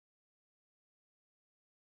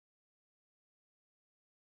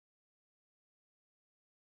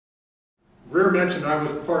Rear mentioned I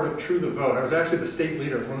was part of True the Vote. I was actually the state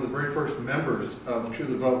leader. I was one of the very first members of True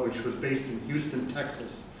the Vote, which was based in Houston,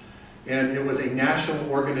 Texas. And it was a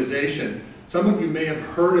national organization. Some of you may have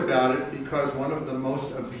heard about it because one of the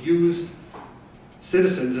most abused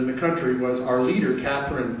citizens in the country was our leader,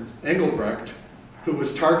 Catherine Engelbrecht, who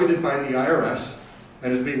was targeted by the IRS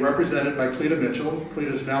and is being represented by Cleta Mitchell.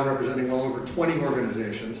 Cleta is now representing well over 20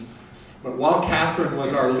 organizations. But while Catherine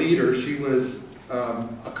was our leader, she was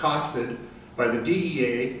accosted by the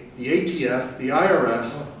DEA, the ATF, the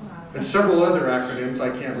IRS, and several other acronyms I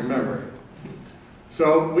can't remember.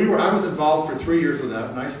 So I was involved for 3 years with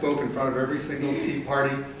that, and I spoke in front of every single Tea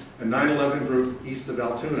Party and 9/11 group east of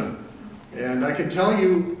Altoona. And I can tell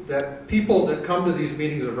you that people that come to these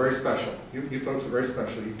meetings are very special. You folks are very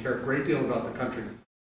special. You care a great deal about the country.